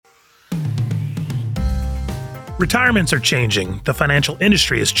Retirements are changing. The financial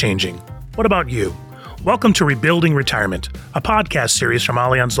industry is changing. What about you? Welcome to Rebuilding Retirement, a podcast series from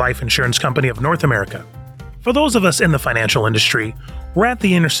Allianz Life Insurance Company of North America. For those of us in the financial industry, we're at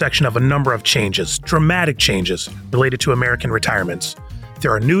the intersection of a number of changes, dramatic changes, related to American retirements.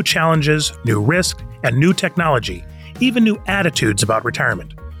 There are new challenges, new risks, and new technology, even new attitudes about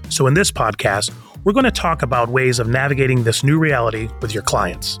retirement. So in this podcast, we're going to talk about ways of navigating this new reality with your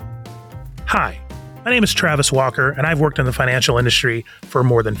clients. Hi, my name is Travis Walker, and I've worked in the financial industry for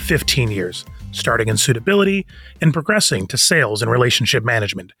more than 15 years, starting in suitability and progressing to sales and relationship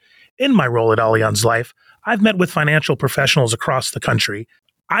management. In my role at Allianz Life, I've met with financial professionals across the country.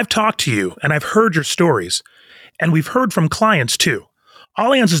 I've talked to you, and I've heard your stories, and we've heard from clients too.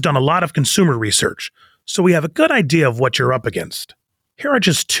 Allianz has done a lot of consumer research, so we have a good idea of what you're up against. Here are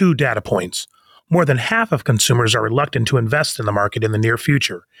just two data points. More than half of consumers are reluctant to invest in the market in the near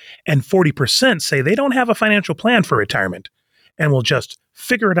future, and 40% say they don't have a financial plan for retirement and will just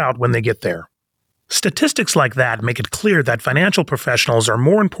figure it out when they get there. Statistics like that make it clear that financial professionals are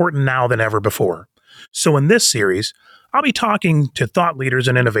more important now than ever before. So in this series, I'll be talking to thought leaders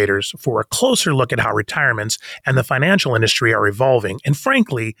and innovators for a closer look at how retirements and the financial industry are evolving and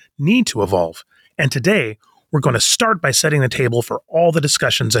frankly need to evolve. And today, we're going to start by setting the table for all the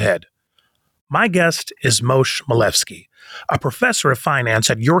discussions ahead. My guest is Moshe Milevsky, a professor of finance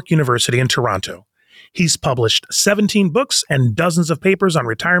at York University in Toronto. He's published 17 books and dozens of papers on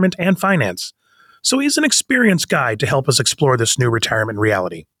retirement and finance. So he's an experienced guide to help us explore this new retirement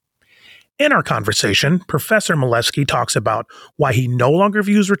reality. In our conversation, Professor Milevsky talks about why he no longer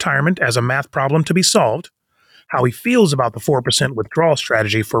views retirement as a math problem to be solved, how he feels about the 4% withdrawal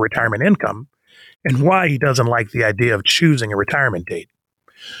strategy for retirement income, and why he doesn't like the idea of choosing a retirement date.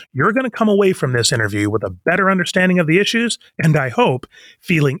 You're going to come away from this interview with a better understanding of the issues, and I hope,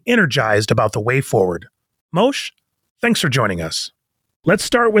 feeling energized about the way forward. Moshe, thanks for joining us. Let's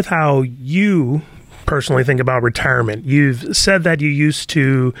start with how you personally think about retirement. You've said that you used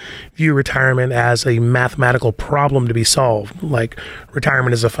to view retirement as a mathematical problem to be solved, like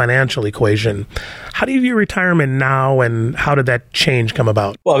retirement is a financial equation. How do you view retirement now, and how did that change come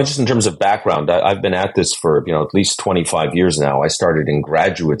about? Well, just in terms of background, I've been at this for at least 25 years now. I started in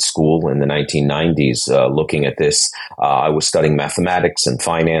graduate school in the 1990s looking at this. I was studying mathematics and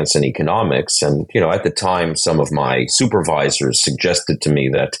finance and economics. And, at the time, some of my supervisors suggested to me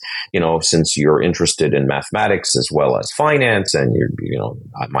that, since you're interested in mathematics as well as finance, and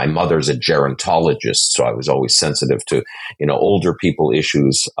my mother's a gerontologist, so I was always sensitive to, older people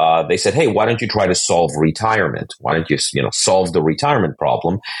issues. They said, hey, why don't you try to solve retirement? Why don't you, solve the retirement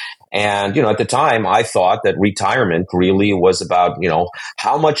problem? And, at the time, I thought that retirement really was about,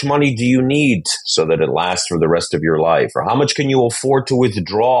 how much money do you need so that it lasts for the rest of your life? Or how much can you afford to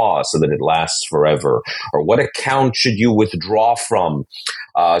withdraw so that it lasts forever? Or what account should you withdraw from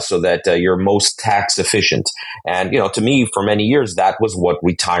so that you're most tax efficient? And, to me, for many years, that was what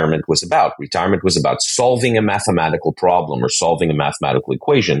retirement was about. Retirement was about solving a mathematical problem or solving a mathematical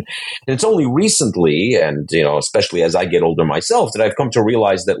equation. And it's only recently, and, especially as I get older myself, that I've come to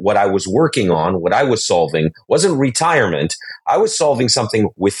realize that what I was working on, what I was solving, wasn't retirement. I was solving something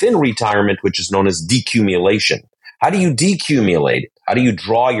within retirement, which is known as decumulation. How do you decumulate? How do you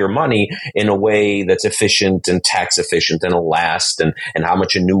draw your money in a way that's efficient and tax efficient and will last? And how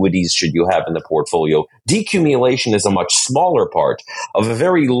much annuities should you have in the portfolio? Decumulation is a much smaller part of a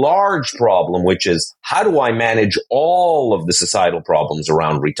very large problem, which is how do I manage all of the societal problems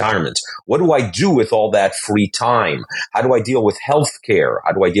around retirement? What do I do with all that free time? How do I deal with health care?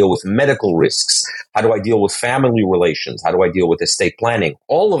 How do I deal with medical risks? How do I deal with family relations? How do I deal with estate planning?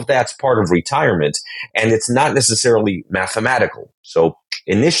 All of that's part of retirement, and it's not necessarily mathematical. So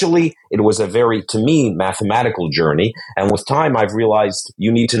initially, it was a very, to me, mathematical journey. And with time, I've realized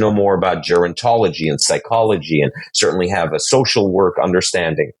you need to know more about gerontology and psychology and certainly have a social work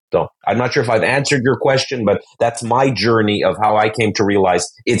understanding. So I'm not sure if I've answered your question, but that's my journey of how I came to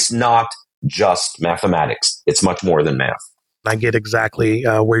realize it's not just mathematics. It's much more than math. I get exactly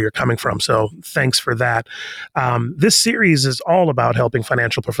where you're coming from. So thanks for that. This series is all about helping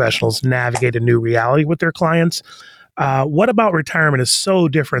financial professionals navigate a new reality with their clients. What about retirement is so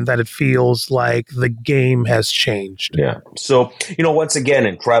different that it feels like the game has changed? Yeah. So, once again,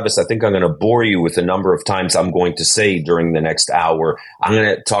 and Travis, I think I'm going to bore you with the number of times I'm going to say during the next hour. I'm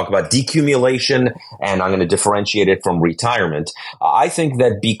going to talk about decumulation, and I'm going to differentiate it from retirement. I think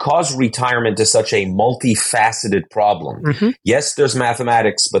that because retirement is such a multifaceted problem, yes, there's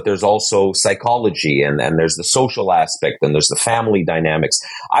mathematics, but there's also psychology, and there's the social aspect, and there's the family dynamics.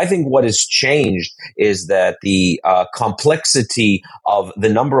 I think what has changed is that the complexity of the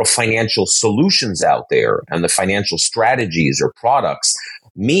number of financial solutions out there and the financial strategies or products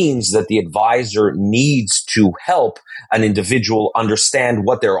means that the advisor needs to help an individual understand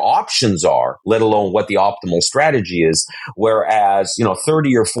what their options are, let alone what the optimal strategy is. Whereas,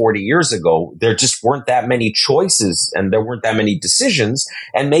 30 or 40 years ago, there just weren't that many choices and there weren't that many decisions,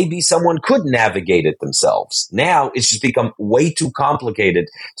 and maybe someone could navigate it themselves. Now it's just become way too complicated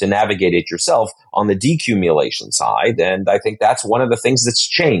to navigate it yourself on the decumulation side. And I think that's one of the things that's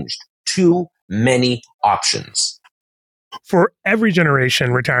changed. Too many options. For every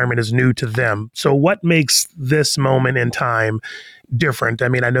generation, retirement is new to them. So what makes this moment in time different? I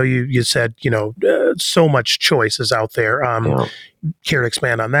mean, I know you said, so much choice is out there. Care to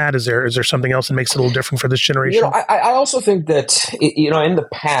expand on that? Is there something else that makes it a little different for this generation? I also think that, in the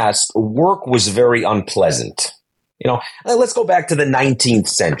past, work was very unpleasant. Let's go back to the 19th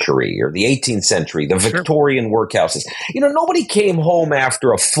century or the 18th century, the Victorian workhouses. Nobody came home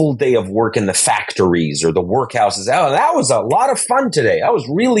after a full day of work in the factories or the workhouses. Oh, that was a lot of fun today. That was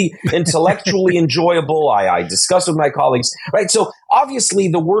really intellectually enjoyable. I discussed with my colleagues, right? So obviously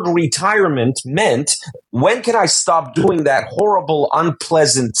the word retirement meant, when can I stop doing that horrible,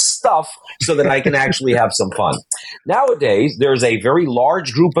 unpleasant stuff so that I can actually have some fun? Nowadays, there's a very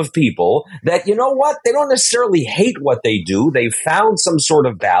large group of people that, they don't necessarily hate what they do. They've found some sort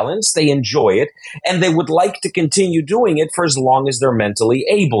of balance. They enjoy it, and they would like to continue doing it for as long as they're mentally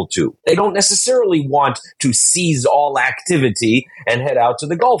able to. They don't necessarily want to seize all activity and head out to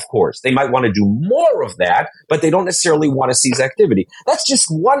the golf course. They might want to do more of that, but they don't necessarily want to seize activity. That's just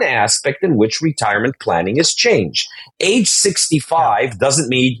one aspect in which retirement planning has changed. Age 65 doesn't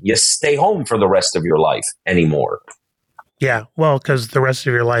mean you stay home for the rest of your life anymore. Yeah, well, because the rest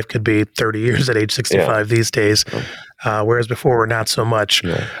of your life could be 30 years at age 65 these days, whereas before, not so much.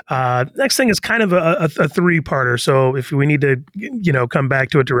 Yeah. Next thing is kind of a three-parter. So if we need to, come back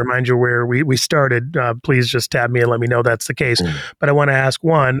to it to remind you where we started, please just tab me and let me know that's the case. But I want to ask,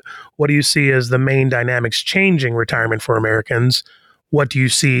 one, what do you see as the main dynamics changing retirement for Americans? What do you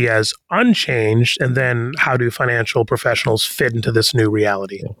see as unchanged? And then how do financial professionals fit into this new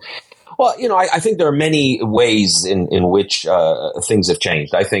reality? Well, I think there are many ways in which things have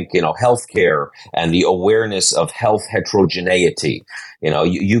changed. I think, healthcare and the awareness of health heterogeneity.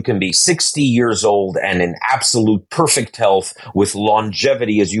 You can be 60 years old and in absolute perfect health with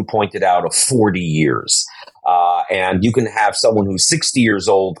longevity, as you pointed out, of 40 years. And you can have someone who's 60 years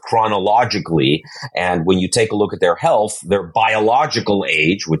old chronologically, and when you take a look at their health, their biological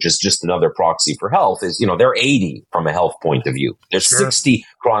age, which is just another proxy for health, is, they're 80 from a health point of view. They're 60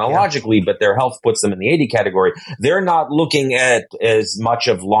 chronologically, but their health puts them in the 80 category. They're not looking at as much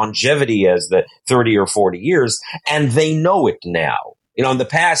of longevity as the 30 or 40 years, and they know it now. In the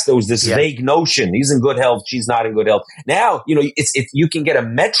past, there was this vague notion, he's in good health, she's not in good health. Now, it's you can get a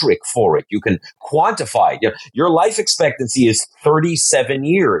metric for it. You can quantify it. Your life expectancy is 37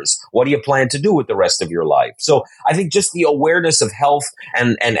 years. What do you plan to do with the rest of your life? So I think just the awareness of health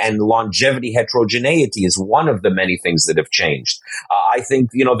and longevity heterogeneity is one of the many things that have changed. I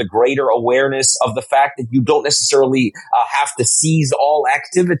think, the greater awareness of the fact that you don't necessarily have to seize all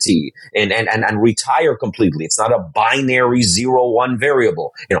activity and retire completely. It's not a binary 0-1 variable.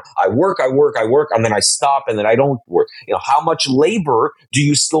 I work, and then I stop, and then I don't work. How much labor do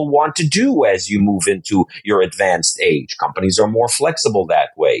you still want to do as you move into your advanced age? Companies are more flexible that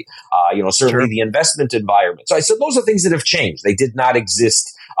way. Certainly the investment environment. So I said those are things that have changed. They did not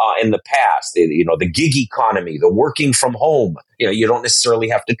exist in the past. The gig economy, the working from home. You don't necessarily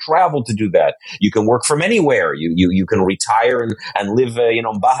have to travel to do that. You can work from anywhere. You can retire and live, in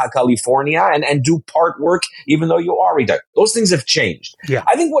Baja California and do part work, even though you are retired. Those things have changed. Yeah.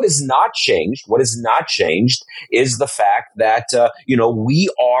 I think what has not changed is the fact that, we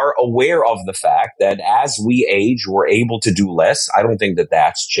are aware of the fact that as we age, we're able to do less. I don't think that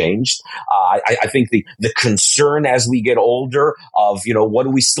that's changed. I think the concern as we get older of, what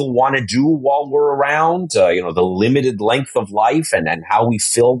do we still want to do while we're around, the limited length of life and how we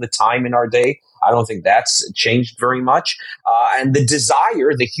fill the time in our day. I don't think that's changed very much. And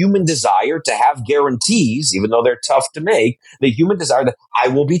the human desire to have guarantees, even though they're tough to make, the human desire that I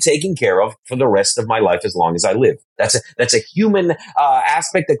will be taken care of for the rest of my life as long as I live. That's a human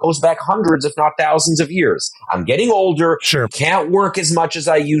aspect that goes back hundreds, if not thousands of years. I'm getting older, can't work as much as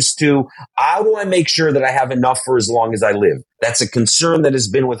I used to. How do I make sure that I have enough for as long as I live? That's a concern that has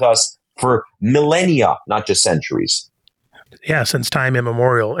been with us for millennia, not just centuries. Yeah, since time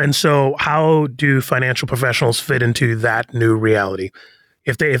immemorial. And so how do financial professionals fit into that new reality?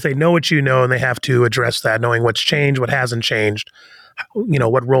 If they know what you know and they have to address that, knowing what's changed, what hasn't changed,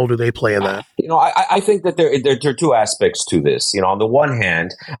 What role do they play in that? I think that there are two aspects to this. On the one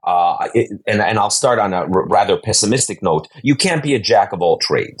hand, and I'll start on a rather pessimistic note. You can't be a jack of all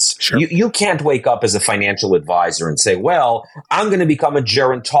trades. Sure. You can't wake up as a financial advisor and say, "Well, I'm going to become a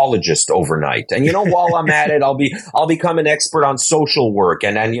gerontologist overnight." And while I'm at it, I'll become an expert on social work,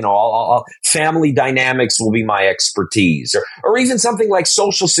 and I'll family dynamics will be my expertise, or even something like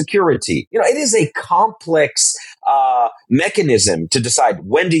Social Security. It is a complex mechanism to decide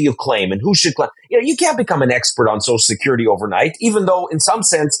when do you claim and who should claim. You can't become an expert on Social Security overnight, even though in some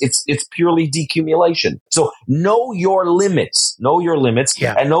sense it's purely decumulation. So know your limits,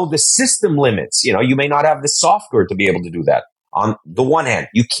 and know the system limits. You may not have the software to be able to do that. On the one hand,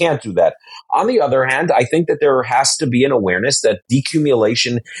 you can't do that. On the other hand, I think that there has to be an awareness that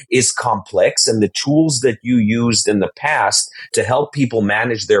decumulation is complex, and the tools that you used in the past to help people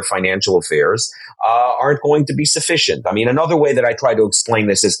manage their financial affairs aren't going to be sufficient. I mean, another way that I try to explain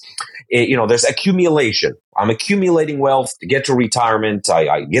this is, there's accumulation. I'm accumulating wealth to get to retirement.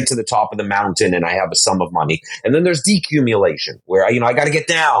 I get to the top of the mountain and I have a sum of money. And then there's decumulation where, I got to get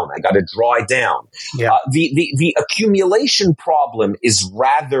down. I got to draw it down. Yeah. The accumulation problem is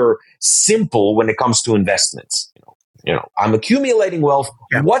rather simple when it comes to investments. I'm accumulating wealth.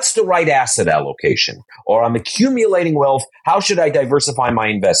 Yeah. What's the right asset allocation? Or I'm accumulating wealth. How should I diversify my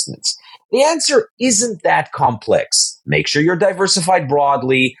investments? The answer isn't that complex. Make sure you're diversified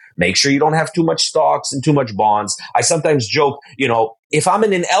broadly. Make sure you don't have too much stocks and too much bonds. I sometimes joke, if I'm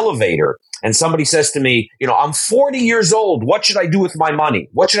in an elevator and somebody says to me, I'm 40 years old. What should I do with my money?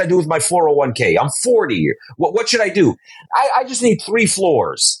 What should I do with my 401k? I'm 40. What should I do? I just need 3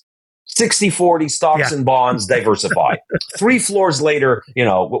 floors. 60-40 stocks and bonds, diversify. 3 floors later,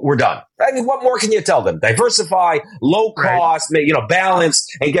 we're done. I mean, what more can you tell them? Diversify, low cost, balance,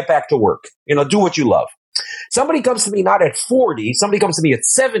 and get back to work. Do what you love. Somebody comes to me not at 40, somebody comes to me at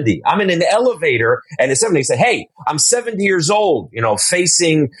 70. I'm in an elevator and at 70, they say, "Hey, I'm 70 years old,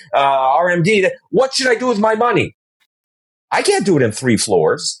 facing RMD. What should I do with my money?" I can't do it in 3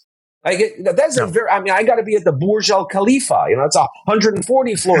 floors. I got to be at the Burj Al Khalifa. It's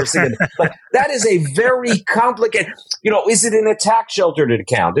 140 floors. That is a very complicated. Is it in a tax sheltered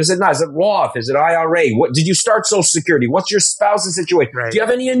account? Is it not? Is it Roth? Is it IRA? What did you start Social Security? What's your spouse's situation? Right. Do you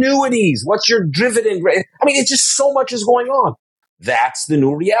have any annuities? What's your dividend? I mean, it's just so much is going on. That's the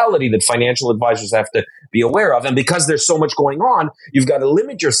new reality that financial advisors have to be aware of. And because there's so much going on, you've got to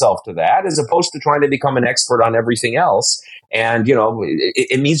limit yourself to that as opposed to trying to become an expert on everything else. And,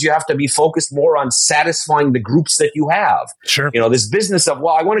 it means you have to be focused more on satisfying the groups that you have. Sure. This business of,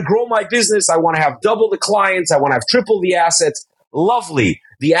 I want to grow my business. I want to have double the clients. I want to have triple the assets. Lovely.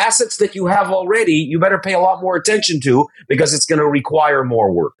 The assets that you have already, you better pay a lot more attention to because it's going to require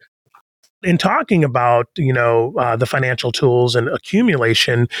more work. In talking about, the financial tools and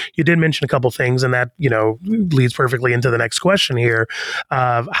accumulation, you did mention a couple things, and that, leads perfectly into the next question here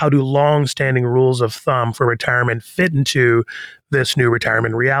of how do long-standing rules of thumb for retirement fit into this new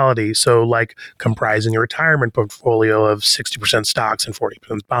retirement reality? So like comprising a retirement portfolio of 60% stocks and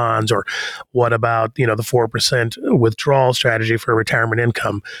 40% bonds, or what about, the 4% withdrawal strategy for retirement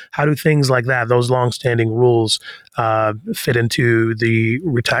income? How do things like that, those longstanding rules, fit into the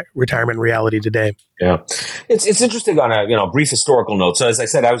retirement reality today? Yeah, it's interesting on a brief historical note. So as I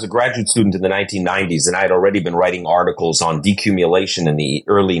said, I was a graduate student in the 1990s, and I had already been writing articles on decumulation in the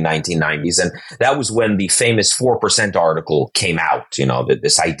early 1990s, and that was when the famous 4% article came out.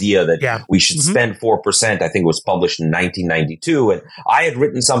 This idea that we should spend 4%. I think it was published in 1992, and I had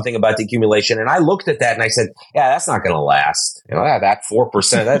written something about decumulation, and I looked at that and I said, "Yeah, that's not going to last. That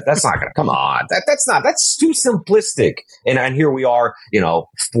 4%. That's not going to come on. That's too simplistic." And here we are,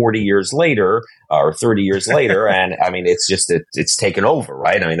 40 years later. Or 30 years later. And I mean, it's taken over,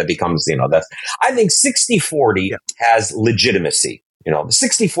 right? I mean, it becomes, I think 60-40 has legitimacy. The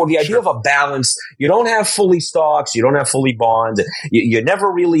 60-40, the idea of a balance. You don't have fully stocks. You don't have fully bonds. You never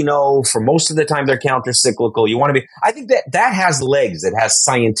really know. For most of the time, they're counter-cyclical. You want to be, I think that has legs. It has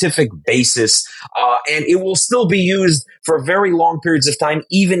scientific basis. And it will still be used for very long periods of time,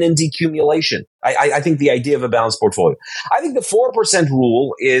 even in decumulation. I think the idea of a balanced portfolio. I think the 4%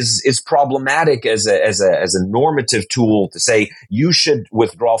 rule is problematic as a normative tool to say you should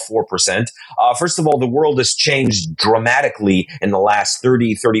withdraw 4%. First of all, the world has changed dramatically in the last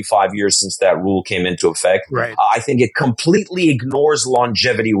 30, 35 years since that rule came into effect. Right. I think it completely ignores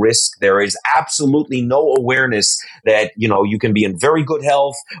longevity risk. There is absolutely no awareness that, you can be in very good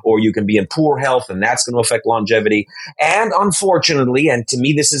health or you can be in poor health, and that's going to affect longevity. And unfortunately, and to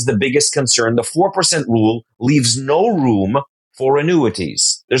me, this is the biggest concern, the 4% rule leaves no room for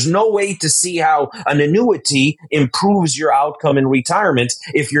annuities. There's no way to see how an annuity improves your outcome in retirement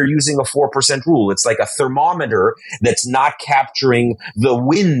if you're using a 4% rule. It's like a thermometer that's not capturing the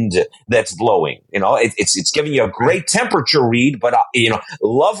wind that's blowing. It's giving you a great temperature read, but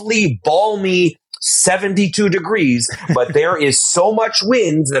lovely, balmy 72 degrees, but there is so much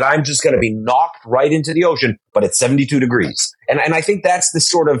wind that I'm just going to be knocked right into the ocean, but it's 72 degrees. And I think that's the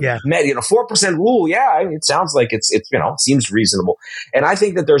sort of, 4% rule. Yeah, it sounds like it's seems reasonable. And I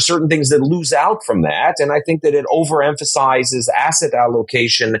think that there are certain things that lose out from that. And I think that it overemphasizes asset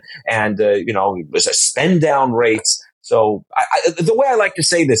allocation and, spend down rates. So the way I like to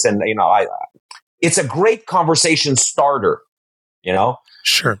say this, and, it's a great conversation starter,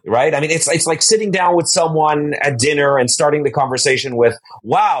 Sure. Right? I mean, it's like sitting down with someone at dinner and starting the conversation with,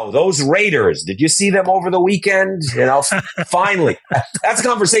 wow, those Raiders, did you see them over the weekend? Finally, that's a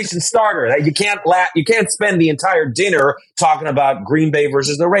conversation starter. You can't spend the entire dinner talking about Green Bay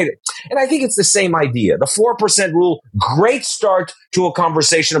versus the Raiders. And I think it's the same idea. The 4% rule, great start to a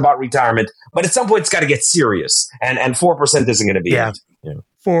conversation about retirement, but at some point it's got to get serious. And 4% isn't going to be it. Yeah.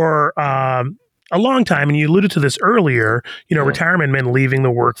 For, a long time, and you alluded to this earlier, retirement meant leaving the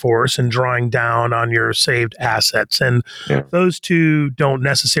workforce and drawing down on your saved assets. And those two don't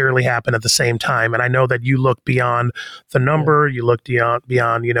necessarily happen at the same time. And I know that you look beyond the number, you look beyond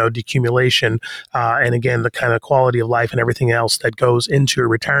decumulation, and again, the kind of quality of life and everything else that goes into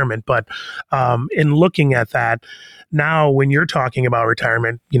retirement. But in looking at that, now when you're talking about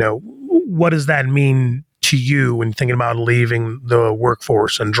retirement, what does that mean to you when thinking about leaving the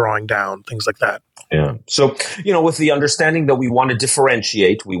workforce and drawing down, things like that? Yeah. So, with the understanding that we want to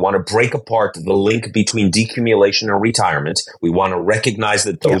differentiate, we want to break apart the link between decumulation and retirement. We want to recognize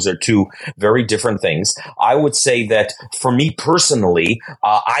that those are two very different things. I would say that for me personally,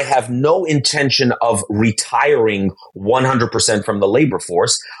 I have no intention of retiring 100% from the labor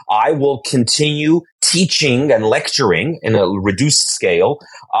force. I will continue teaching and lecturing in a reduced scale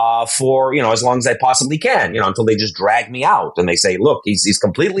for as long as I possibly can, until they just drag me out and they say, look, he's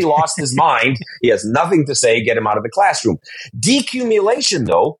completely lost his mind. He has nothing to say. Get him out of the classroom. Decumulation,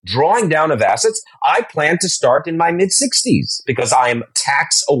 though, drawing down of assets, I plan to start in my mid-60s because I am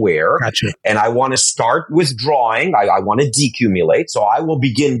tax aware. Gotcha. And I want to start withdrawing. I want to decumulate. So I will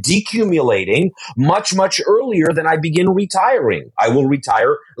begin decumulating much, much earlier than I begin retiring. I will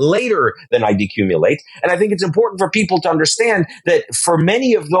retire later than I decumulate. And I think it's important for people to understand that for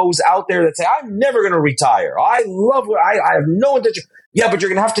many of those out there that say, I'm never going to retire. I love what I have no intention. Yeah, but you're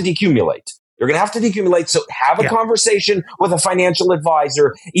going to have to decumulate. You're going to have to decumulate. So have a conversation with a financial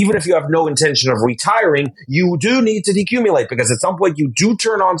advisor. Even if you have no intention of retiring, you do need to decumulate because at some point you do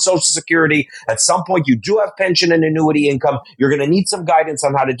turn on Social Security. At some point you do have pension and annuity income. You're going to need some guidance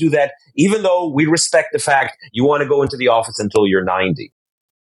on how to do that, even though we respect the fact you want to go into the office until you're 90.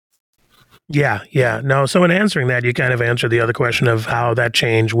 Yeah. No, so in answering that, you kind of answered the other question of how that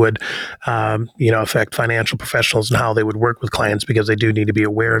change would, affect financial professionals and how they would work with clients, because they do need to be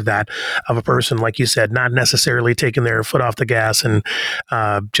aware of that, of a person, like you said, not necessarily taking their foot off the gas and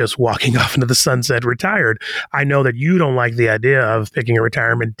just walking off into the sunset retired. I know that you don't like the idea of picking a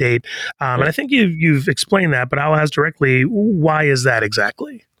retirement date. And I think you've explained that, but I'll ask directly, why is that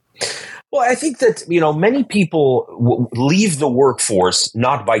exactly? Well, I think that, many people leave the workforce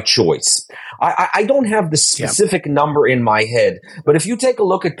not by choice. I don't have the specific number in my head, but if you take a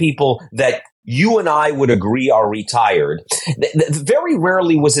look at people that you and I would agree are retired, very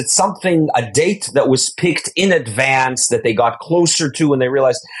rarely was it a date that was picked in advance that they got closer to and they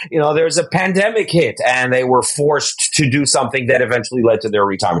realized, there's a pandemic hit and they were forced to do something that eventually led to their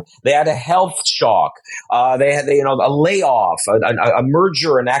retirement. They had a health shock. They had a layoff, a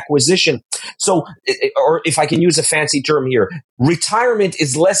merger, an acquisition. So, or if I can use a fancy term here, retirement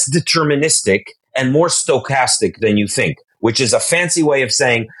is less deterministic and more stochastic than you think, which is a fancy way of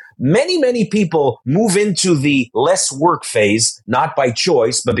saying many, many people move into the less work phase, not by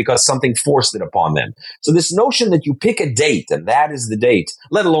choice, but because something forced it upon them. So this notion that you pick a date and that is the date,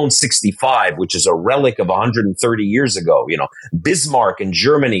 let alone 65, which is a relic of 130 years ago. Bismarck in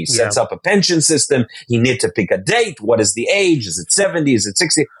Germany sets up a pension system. He needed to pick a date. What is the age? Is it 70? Is it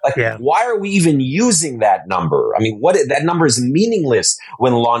 60? Why are we even using that number? I mean, that number is meaningless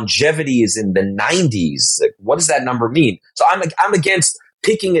when longevity is in the 90s. What does that number mean? So I'm against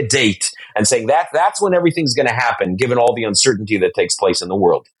picking a date and saying that's when everything's going to happen, given all the uncertainty that takes place in the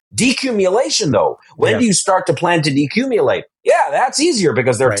world. Decumulation, though, when do you start to plan to decumulate? Yeah, that's easier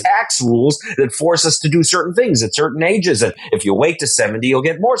because there are Right. tax rules that force us to do certain things at certain ages. And if you wait to 70, you'll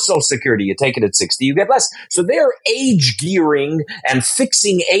get more Social Security. You take it at 60, you get less. So they're age gearing and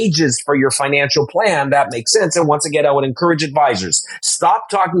fixing ages for your financial plan. That makes sense. And once again, I would encourage advisors, stop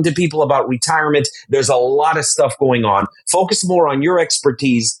talking to people about retirement. There's a lot of stuff going on. Focus more on your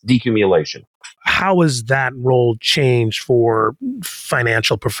expertise, decumulation. How has that role changed for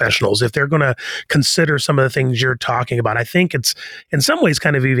financial professionals if they're going to consider some of the things you're talking about? I think it's in some ways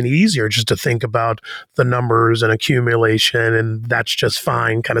kind of even easier just to think about the numbers and accumulation, and that's just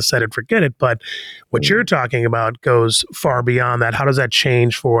fine, kind of set it, forget it. But what you're talking about goes far beyond that. How does that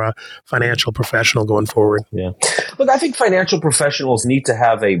change for a financial professional going forward? Yeah. Look, I think financial professionals need to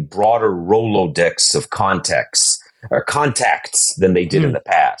have a broader Rolodex of contexts or contacts than they did in the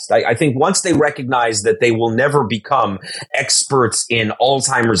past. I think once they recognize that they will never become experts in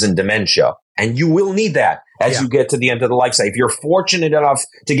Alzheimer's and dementia, and you will need that as you get to the end of the life cycle. If you're fortunate enough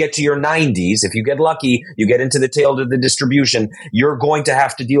to get to your 90s, if you get lucky, you get into the tail of the distribution, you're going to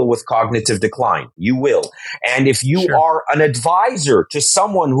have to deal with cognitive decline. You will. And if you are an advisor to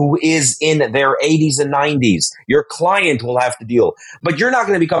someone who is in their 80s and 90s, your client will have to deal. But you're not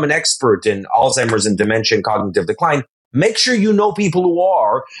going to become an expert in Alzheimer's and dementia and cognitive decline. Make sure you know people who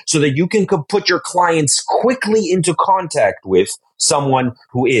are so that you can put your clients quickly into contact with someone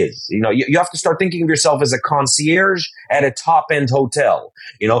who is. You have to start thinking of yourself as a concierge at a top-end hotel.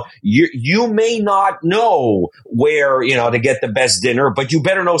 You may not know where, to get the best dinner, but you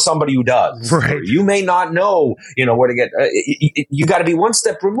better know somebody who does. Right. You may not know, where to get, you got to be one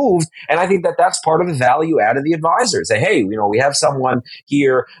step removed. And I think that that's part of the value add of the advisor. Say, hey, we have someone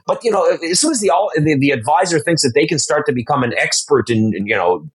here, but as soon as the advisor thinks that they can start to become an expert in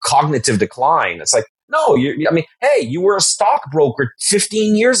cognitive decline, it's like, no, hey, you were a stockbroker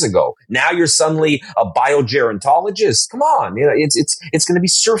 15 years ago. Now you're suddenly a biogerontologist. Come on, it's going to be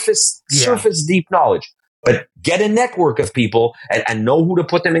surface deep knowledge. But get a network of people and know who to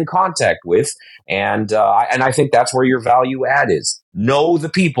put them in contact with, and I think that's where your value add is. Know the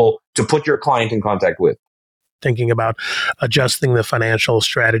people to put your client in contact with. Thinking about adjusting the financial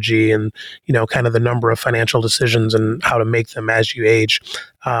strategy and, kind of the number of financial decisions and how to make them as you age.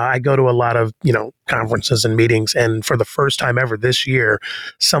 I go to a lot of, conferences and meetings. And for the first time ever this year,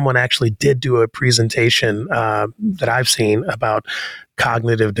 someone actually did do a presentation that I've seen about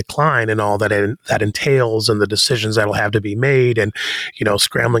cognitive decline and all that entails and the decisions that'll have to be made and,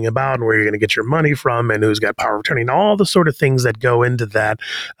 scrambling about and where you're going to get your money from and who's got power of attorney and all the sort of things that go into that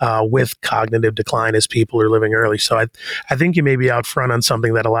with cognitive decline as people are living early. So I think you may be out front on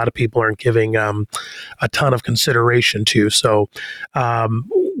something that a lot of people aren't giving a ton of consideration to. So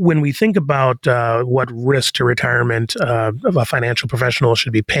when we think about what risk to retirement of a financial professional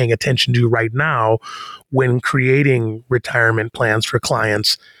should be paying attention to right now when creating retirement plans for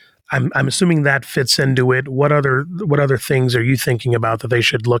clients, I'm assuming that fits into it. What other things are you thinking about that they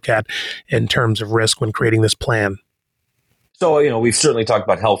should look at in terms of risk when creating this plan? So, we've certainly talked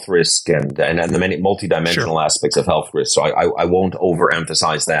about health risk and the many multidimensional aspects of health risk. So I won't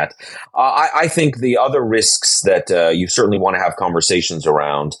overemphasize that. I think the other risks that you certainly want to have conversations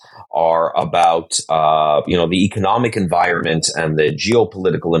around are about, the economic environment and the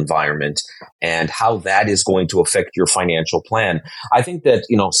geopolitical environment and how that is going to affect your financial plan. I think that,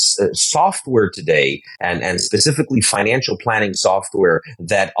 software today and specifically financial planning software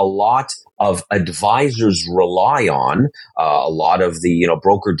that a lot of advisors rely on, a lot of the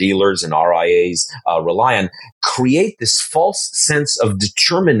broker dealers and RIAs rely on, create this false sense of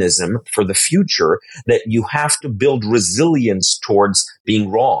determinism for the future that you have to build resilience towards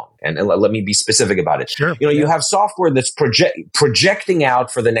being wrong. And let me be specific about it. Sure. You have software that's projecting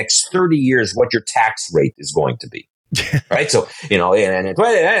out for the next 30 years what your tax rate is going to be. Right. So, and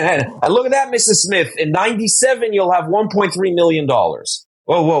look at that, Mrs. Smith. In 97, you'll have $1.3 million.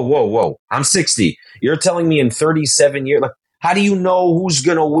 Whoa. I'm 60. You're telling me in 37 years, how do you know who's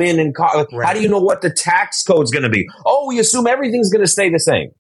going to win? Right. How do you know what the tax code's going to be? Oh, we assume everything's going to stay the same.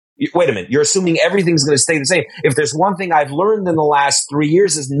 Wait a minute. You're assuming everything's going to stay the same. If there's one thing I've learned in the last 3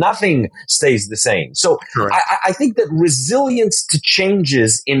 years is nothing stays the same. So I think that resilience to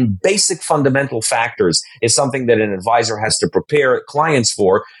changes in basic fundamental factors is something that an advisor has to prepare clients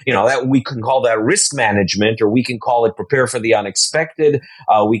for. That we can call that risk management, or we can call it prepare for the unexpected.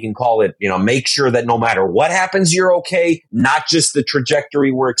 We can call it, make sure that no matter what happens, you're okay, not just the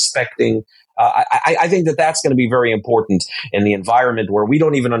trajectory we're expecting. I think that that's going to be very important in the environment where we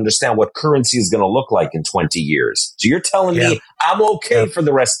don't even understand what currency is going to look like in 20 years. So you're telling me I'm okay for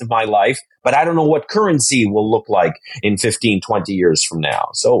the rest of my life, but I don't know what currency will look like in 15, 20 years from now.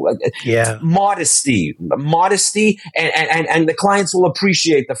 So modesty, and the clients will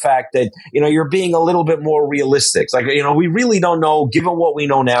appreciate the fact that, you're being a little bit more realistic. It's like, we really don't know. Given what we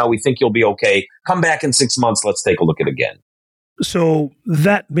know now, we think you'll be okay. Come back in 6 months. Let's take a look at it again. So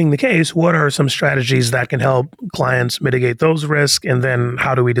that being the case, what are some strategies that can help clients mitigate those risks? And then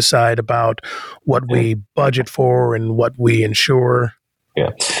how do we decide about what we budget for and what we insure? Yeah.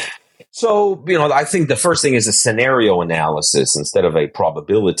 So, I think the first thing is a scenario analysis instead of a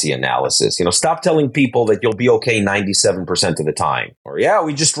probability analysis. Stop telling people that you'll be okay 97% of the time. Or,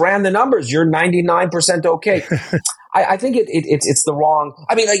 we just ran the numbers. You're 99% okay. I think it's the wrong.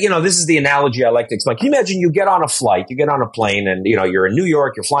 I mean, this is the analogy I like to explain. Can you imagine you get on a flight, you get on a plane, and you're in New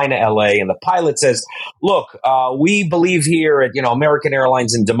York, you're flying to LA, and the pilot says, "Look, we believe here at American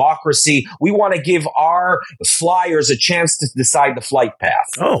Airlines in democracy. We want to give our flyers a chance to decide the flight path.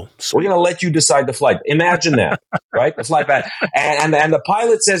 Oh, we're going to let you decide the flight." Imagine that, right? The flight path, and the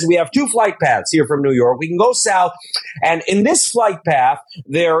pilot says, "We have two flight paths here from New York. We can go south, and in this flight path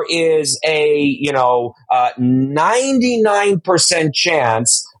there is a 99%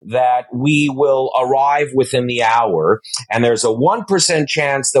 chance that we will arrive within the hour, and there's a 1%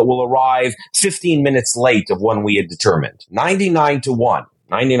 chance that we'll arrive 15 minutes late of when we had determined. 99 to 1.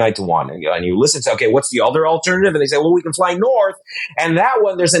 99 to 1. And you listen to, okay, what's the other alternative? And they say, well, we can fly north. And that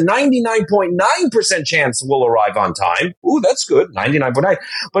one, there's a 99.9% chance we'll arrive on time. Ooh, that's good. 99.9.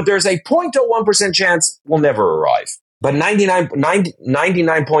 But there's a 0.01% chance we'll never arrive. But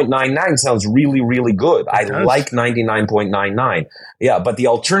 99.99 sounds really, really good. I like 99.99. Yeah, but the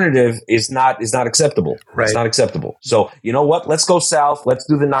alternative is not acceptable. Right. It's not acceptable. So you know what? Let's go south. Let's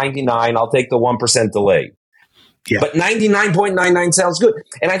do the 99. I'll take the 1% delay. Yeah. But 99.99 sounds good.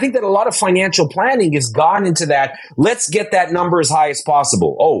 And I think that a lot of financial planning has gone into that. Let's get that number as high as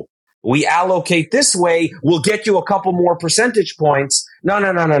possible. Oh, we allocate this way, we'll get you a couple more percentage points. No.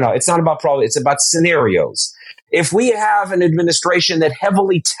 It's not about probability. It's about scenarios. If we have an administration that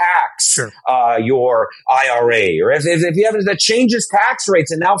heavily taxes your IRA, or if you have that changes tax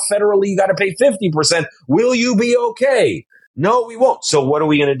rates and now federally you got to pay 50%, will you be okay? No, we won't. So what are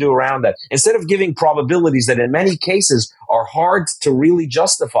we going to do around that? Instead of giving probabilities that in many cases are hard to really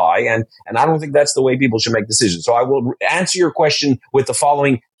justify, and I don't think that's the way people should make decisions. So I will answer your question with the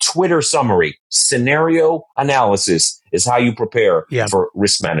following Twitter summary. Scenario analysis is how you prepare for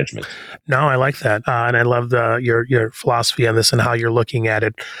risk management. No, I like that. And I love your philosophy on this and how you're looking at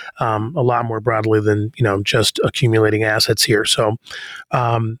it a lot more broadly than, just accumulating assets here. So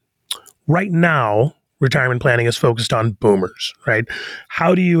right now, retirement planning is focused on boomers, right?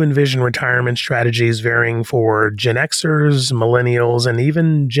 How do you envision retirement strategies varying for Gen Xers, millennials, and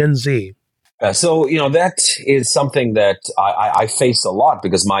even Gen Z? So, that is something that I face a lot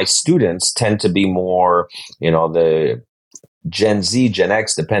because my students tend to be more, the Gen Z, Gen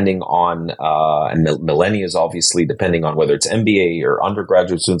X, depending on, and millennials, obviously, depending on whether it's MBA or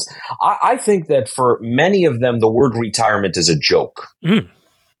undergraduate students. I think that for many of them, the word retirement is a joke.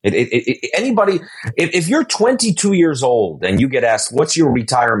 Anybody, if you're 22 years old and you get asked, what's your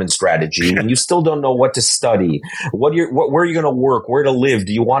retirement strategy? And you still don't know what to study, where are you going to work, where to live?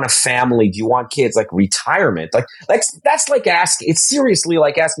 Do you want a family? Do you want kids? Like retirement, that's like it's seriously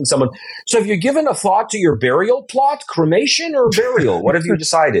like asking someone. So have you given a thought to your burial plot, cremation or burial? What have you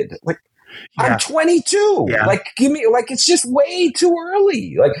decided? I'm 22. Yeah. Give me, it's just way too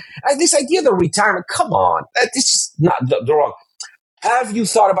early. This idea of the retirement, come on. It's just not the wrong. Have you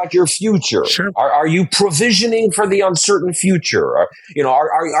thought about your future? Sure. Are you provisioning for the uncertain future?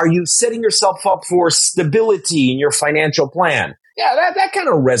 Are you setting yourself up for stability in your financial plan? Yeah, that kind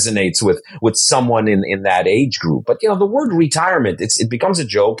of resonates with someone in that age group. But the word retirement, it becomes a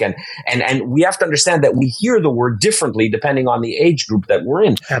joke, and we have to understand that we hear the word differently depending on the age group that we're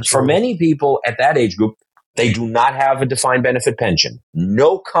in. Absolutely. For many people at that age group, they do not have a defined benefit pension.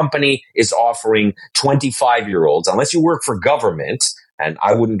 No company is offering 25-year-olds, unless you work for government, and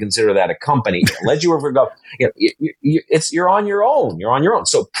I wouldn't consider that a company, unless you work for government. You're on your own. You're on your own.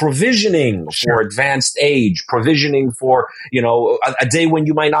 So provisioning for advanced age, provisioning for a day when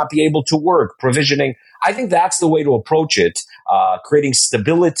you might not be able to work, provisioning. I think that's the way to approach it. Creating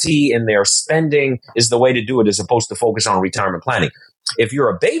stability in their spending is the way to do it, as opposed to focus on retirement planning. If you're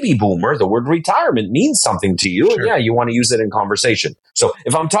a baby boomer, the word retirement means something to you. Sure. And you want to use it in conversation. So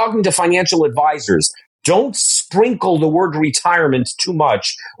if I'm talking to financial advisors, don't sprinkle the word retirement too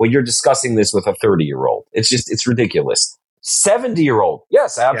much when you're discussing this with a 30-year-old. It's ridiculous. 70-year-old.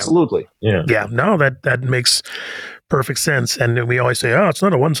 Yes, Yeah. absolutely. Yeah. Yeah, no, that makes perfect sense. And we always say, oh, it's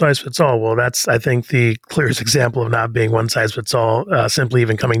not a one size fits all. Well, that's, I think, the clearest example of not being one size fits all, simply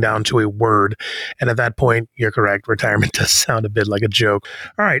even coming down to a word. And at that point, you're correct. Retirement does sound a bit like a joke.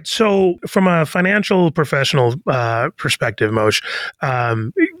 All right. So, from a financial professional perspective, Moshe,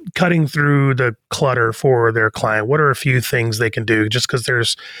 cutting through the clutter for their client, what are a few things they can do? Just because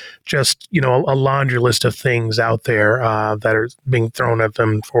there's just, a laundry list of things out there that are being thrown at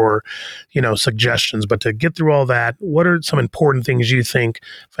them for, suggestions. But to get through all that, what are some important things you think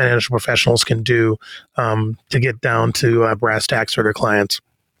financial professionals can do to get down to brass tacks for their clients?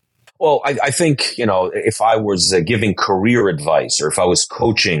 Well, I think, if I was giving career advice or if I was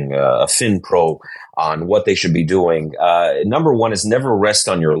coaching a FinPro on what they should be doing, number one is never rest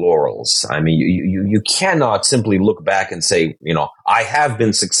on your laurels. I mean, you cannot simply look back and say, I have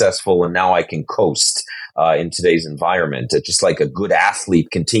been successful and now I can coast. In today's environment, just like a good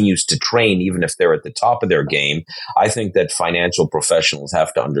athlete continues to train, even if they're at the top of their game, I think that financial professionals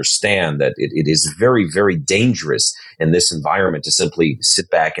have to understand that it is very, very dangerous in this environment to simply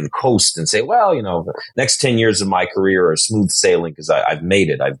sit back and coast and say, well, the next 10 years of my career are smooth sailing because I've made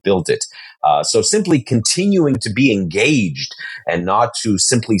it, I've built it. So simply continuing to be engaged and not to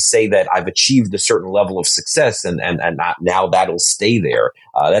simply say that I've achieved a certain level of success and not, now that'll stay there.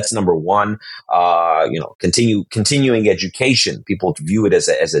 That's number one. Continuing education. People view it as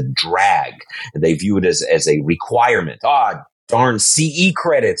a drag. They view it as a requirement. Darn CE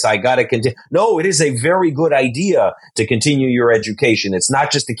credits, I got to continue. No, it is a very good idea to continue your education. It's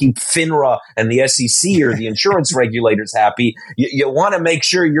not just to keep FINRA and the SEC or the insurance regulators happy. You want to make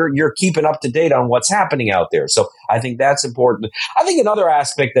sure you're keeping up to date on what's happening out there. So I think that's important. I think another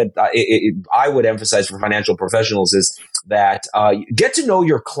aspect that I would emphasize for financial professionals is that get to know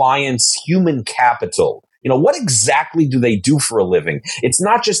your client's human capital. What exactly do they do for a living? It's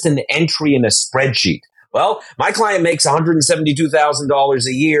not just an entry in a spreadsheet. Well, my client makes $172,000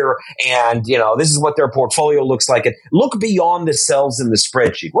 a year, and this is what their portfolio looks like. And look beyond the cells in the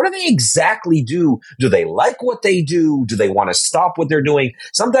spreadsheet. What do they exactly do? Do they like what they do? Do they want to stop what they're doing?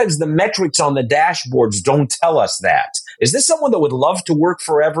 Sometimes the metrics on the dashboards don't tell us that. Is this someone that would love to work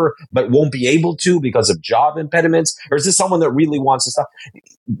forever but won't be able to because of job impediments? Or is this someone that really wants to stop?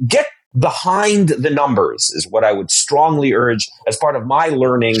 Get behind the numbers is what I would strongly urge as part of my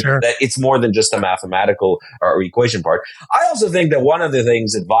learning. Sure. That it's more than just a mathematical or equation part. I also think that one of the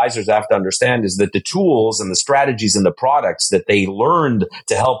things advisors have to understand is that the tools and the strategies and the products that they learned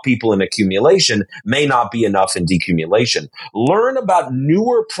to help people in accumulation may not be enough in decumulation. Learn about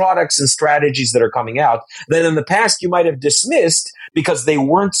newer products and strategies that are coming out that in the past you might have dismissed because they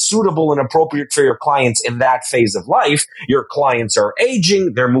weren't suitable and appropriate for your clients in that phase of life. Your clients are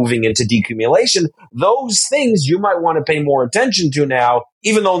aging, they're moving into decumulation. Those things you might want to pay more attention to now,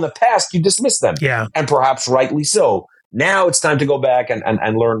 even though in the past you dismissed them. Yeah. And perhaps rightly so. Now it's time to go back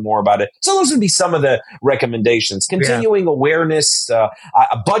and learn more about it. So those would be some of the recommendations. Continuing awareness,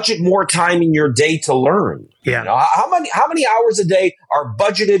 budget more time in your day to learn. Yeah. How many hours a day are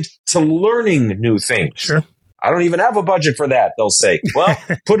budgeted to learning new things? Sure. I don't even have a budget for that, they'll say. Well,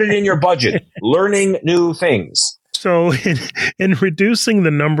 put it in your budget. Learning new things. So in reducing the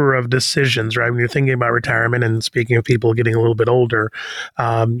number of decisions, right, when you're thinking about retirement and speaking of people getting a little bit older,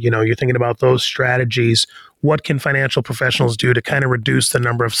 you're thinking about those strategies. What can financial professionals do to kind of reduce the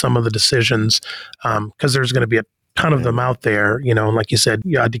number of some of the decisions? Because there's going to be a ton of them out there, and like you said,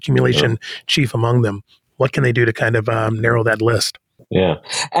 decumulation chief among them. What can they do to kind of narrow that list? Yeah.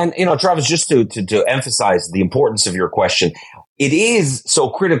 And, Travis, just to emphasize the importance of your question, it is so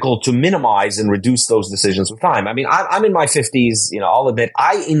critical to minimize and reduce those decisions with time. I mean, I'm in my 50s, I'll admit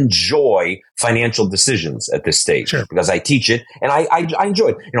I enjoy financial decisions at this stage because I teach it and I enjoy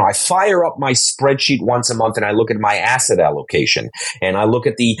it. I fire up my spreadsheet once a month and I look at my asset allocation and I look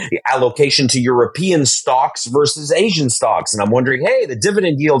at the allocation to European stocks versus Asian stocks. And I'm wondering, hey, the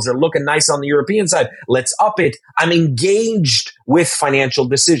dividend yields are looking nice on the European side. Let's up it. I'm engaged with financial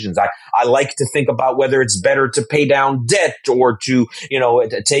decisions. I like to think about whether it's better to pay down debt or to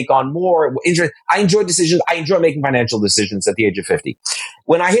take on more interest. I enjoy decisions. I enjoy making financial decisions at the age of 50.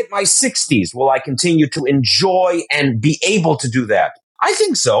 When I hit my 60s, will I continue to enjoy and be able to do that? I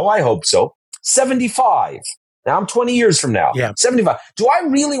think so. I hope so. 75. Now I'm 20 years from now. Yeah. 75. Do I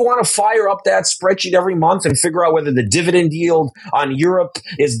really want to fire up that spreadsheet every month and figure out whether the dividend yield on Europe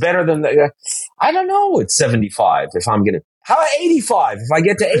is better than I don't know. It's 75 if I'm going to. How about 85? If I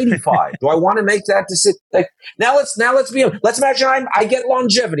get to 85, do I want to make that decision? Now let's imagine I get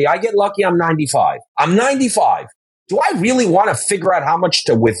longevity. I get lucky. I'm 95. I'm 95. do I really want to figure out how much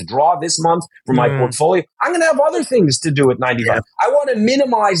to withdraw this month from my portfolio? I'm going to have other things to do at 95. Yeah. I want to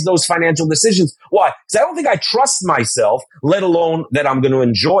minimize those financial decisions. Why? Because I don't think I trust myself, let alone that I'm going to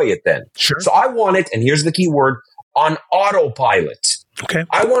enjoy it then. Sure. So I want it, and here's the key word, on autopilot. Okay.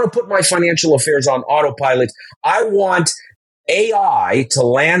 I want to put my financial affairs on autopilot. I want AI to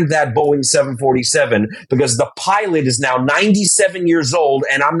land that Boeing 747 because the pilot is now 97 years old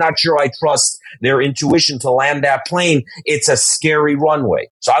and I'm not sure I trust their intuition to land that plane. It's a scary runway.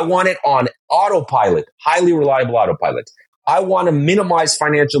 So I want it on autopilot, highly reliable autopilot. I want to minimize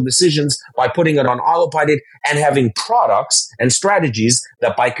financial decisions by putting it on autopilot and having products and strategies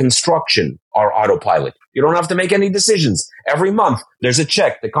that by construction are autopilot. You don't have to make any decisions. Every month, there's a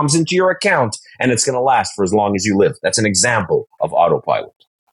check that comes into your account and it's going to last for as long as you live. That's an example of autopilot.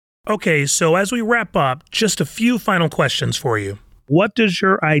 Okay, so as we wrap up, just a few final questions for you. What does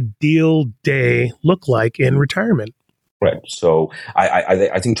your ideal day look like in retirement? Right. So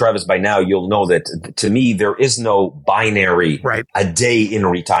I think, Travis, by now you'll know that to me, there is no binary a day in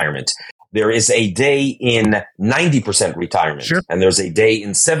retirement. There is a day in 90% retirement, sure, and there's a day in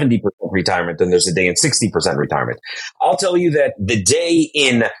 70% retirement, and there's a day in 60% retirement. I'll tell you that the day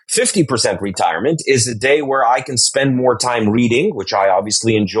in 50% retirement is a day where I can spend more time reading, which I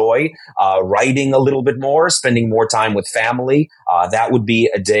obviously enjoy, writing a little bit more, spending more time with family. That would be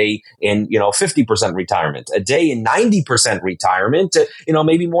a day in, 50% retirement. A day in 90% retirement,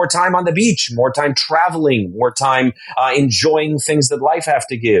 maybe more time on the beach, more time traveling, more time enjoying things that life have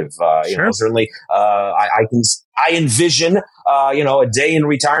to give. Sure. Certainly, I envision, a day in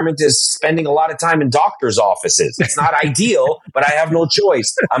retirement is spending a lot of time in doctor's offices. It's not ideal, but I have no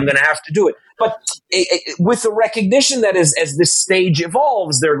choice. I'm going to have to do it. But with the recognition that as this stage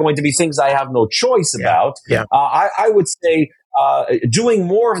evolves, there are going to be things I have no choice about. Yeah. I would say doing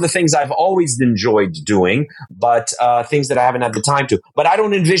more of the things I've always enjoyed doing, but things that I haven't had the time to. But I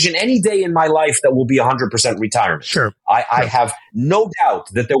don't envision any day in my life that will be 100% retirement. Sure. I have no doubt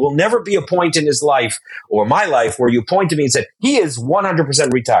that there will never be a point in his life or my life where you point to me and said, he is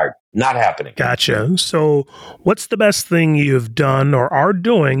 100% retired. Not happening. Gotcha. So what's the best thing you've done or are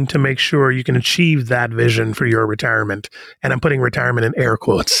doing to make sure you can achieve that vision for your retirement? And I'm putting retirement in air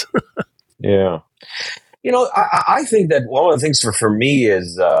quotes. Yeah. I think that one of the things for me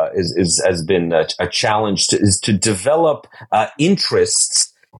is has been a challenge to develop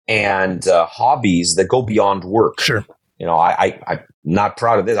interests and hobbies that go beyond work. Sure. I'm not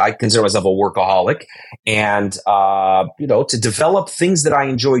proud of this. I consider myself a workaholic, and to develop things that I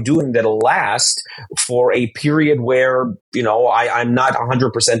enjoy doing that'll last for a period where I'm not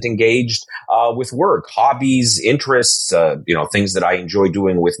 100% engaged with work, hobbies, interests, things that I enjoy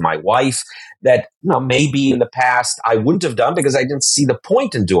doing with my wife that maybe in the past I wouldn't have done because I didn't see the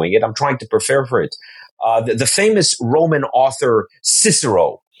point in doing it. I'm trying to prepare for it. The famous Roman author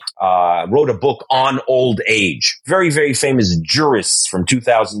Cicero wrote a book on old age. Very, very famous jurist from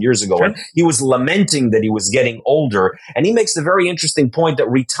 2,000 years ago. Sure. And he was lamenting that he was getting older. And he makes the very interesting point that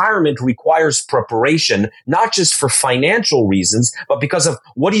retirement requires preparation, not just for financial reasons, but because of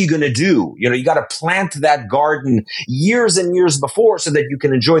what are you going to do? You got to plant that garden years and years before so that you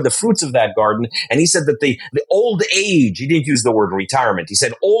can enjoy the fruits of that garden. And he said that the old age, he didn't use the word retirement. He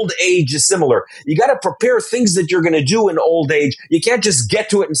said old age is similar. You got to prepare things that you're going to do in old age. You can't just get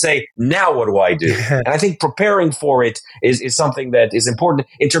to it and say, now what do I do? And I think preparing for it is something that is important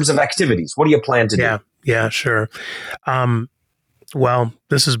in terms of activities. What do you plan to do? Yeah, sure. Well,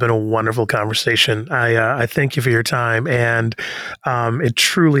 this has been a wonderful conversation. I thank you for your time, and it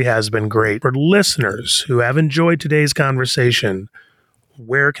truly has been great. For listeners who have enjoyed today's conversation,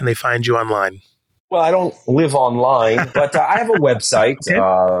 where can they find you online? Well, I don't live online, but I have a website, okay.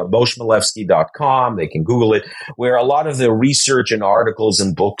 MosheMilevsky.com. They can Google it, where a lot of the research and articles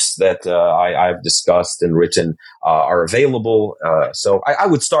and books that I've discussed and written are available. So I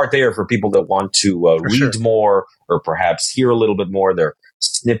would start there for people that want to read more or perhaps hear a little bit more. There are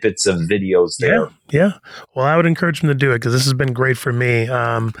snippets of videos there. Yeah. Well, I would encourage them to do it because this has been great for me.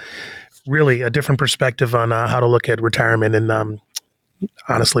 Really a different perspective on how to look at retirement and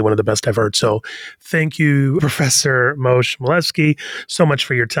honestly, one of the best I've heard. So thank you, Professor Moshe Milevsky, so much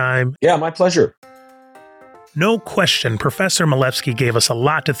for your time. Yeah, my pleasure. No question, Professor Milevsky gave us a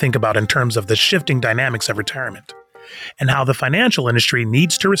lot to think about in terms of the shifting dynamics of retirement and how the financial industry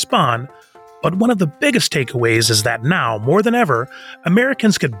needs to respond. But one of the biggest takeaways is that now, more than ever,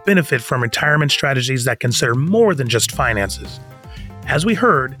 Americans could benefit from retirement strategies that consider more than just finances. As we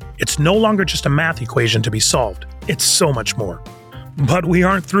heard, it's no longer just a math equation to be solved. It's so much more. But we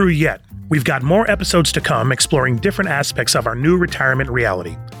aren't through yet. We've got more episodes to come exploring different aspects of our new retirement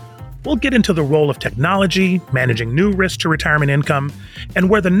reality. We'll get into the role of technology, managing new risks to retirement income, and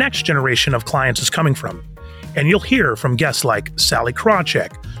where the next generation of clients is coming from. And you'll hear from guests like Sally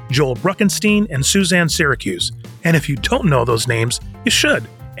Krawcheck, Joel Bruckenstein, and Suzanne Syracuse. And if you don't know those names, you should,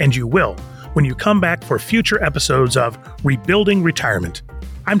 and you will, when you come back for future episodes of Rebuilding Retirement.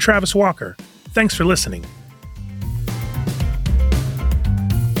 I'm Travis Walker. Thanks for listening.